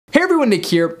everyone, Nick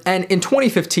here, and in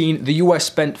 2015, the US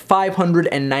spent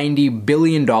 $590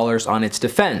 billion on its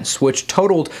defense, which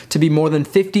totaled to be more than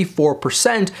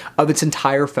 54% of its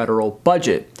entire federal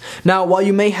budget. Now, while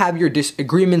you may have your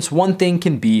disagreements, one thing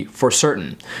can be for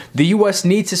certain. The US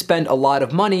needs to spend a lot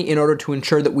of money in order to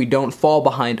ensure that we don't fall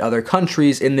behind other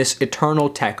countries in this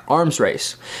eternal tech arms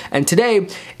race. And today,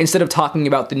 instead of talking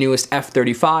about the newest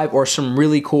F-35 or some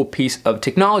really cool piece of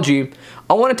technology,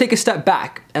 I want to take a step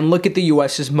back and look at the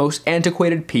US's most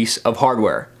antiquated piece of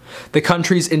hardware. The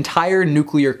country's entire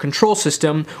nuclear control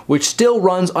system, which still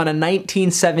runs on a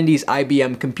 1970s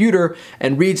IBM computer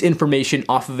and reads information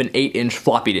off of an 8-inch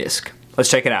floppy disk. Let's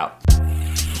check it out.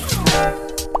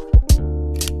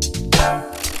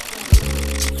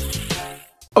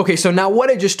 Okay, so now what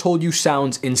I just told you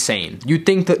sounds insane. You'd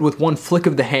think that with one flick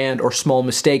of the hand or small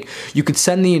mistake, you could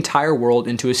send the entire world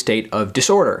into a state of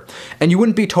disorder. And you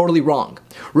wouldn't be totally wrong.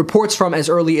 Reports from as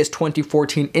early as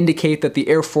 2014 indicate that the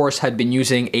Air Force had been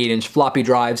using 8-inch floppy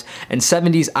drives and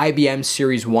 70s IBM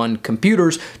Series 1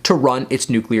 computers to run its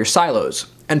nuclear silos.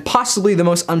 And possibly the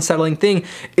most unsettling thing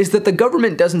is that the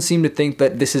government doesn't seem to think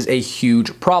that this is a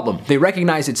huge problem. They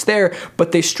recognize it's there,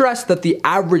 but they stress that the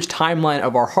average timeline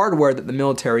of our hardware that the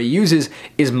military uses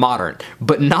is modern,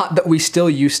 but not that we still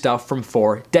use stuff from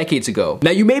 4 decades ago.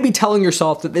 Now, you may be telling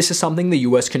yourself that this is something the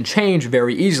US can change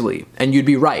very easily, and you'd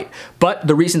be right, but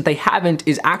the reason they haven't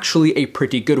is actually a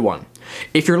pretty good one.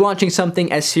 If you're launching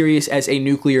something as serious as a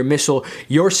nuclear missile,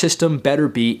 your system better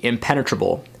be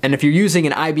impenetrable. And if you're using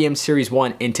an IBM Series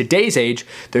 1 in today's age,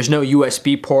 there's no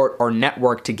USB port or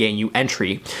network to gain you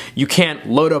entry. You can't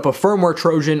load up a firmware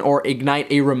Trojan or ignite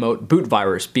a remote boot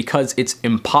virus because it's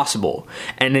impossible.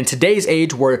 And in today's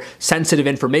age where sensitive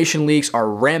information leaks are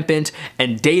rampant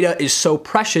and data is so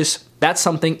precious, that's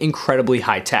something incredibly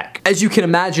high tech. As you can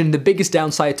imagine, the biggest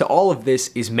downside to all of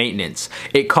this is maintenance.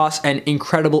 It costs an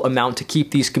incredible amount to keep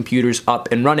these computers up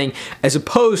and running, as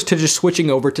opposed to just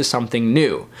switching over to something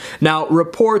new. Now,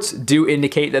 reports do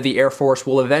indicate that the Air Force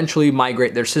will eventually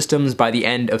migrate their systems by the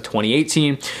end of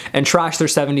 2018 and trash their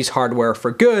 70s hardware for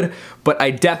good, but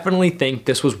I definitely think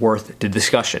this was worth the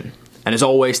discussion. And as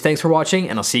always, thanks for watching,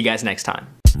 and I'll see you guys next time.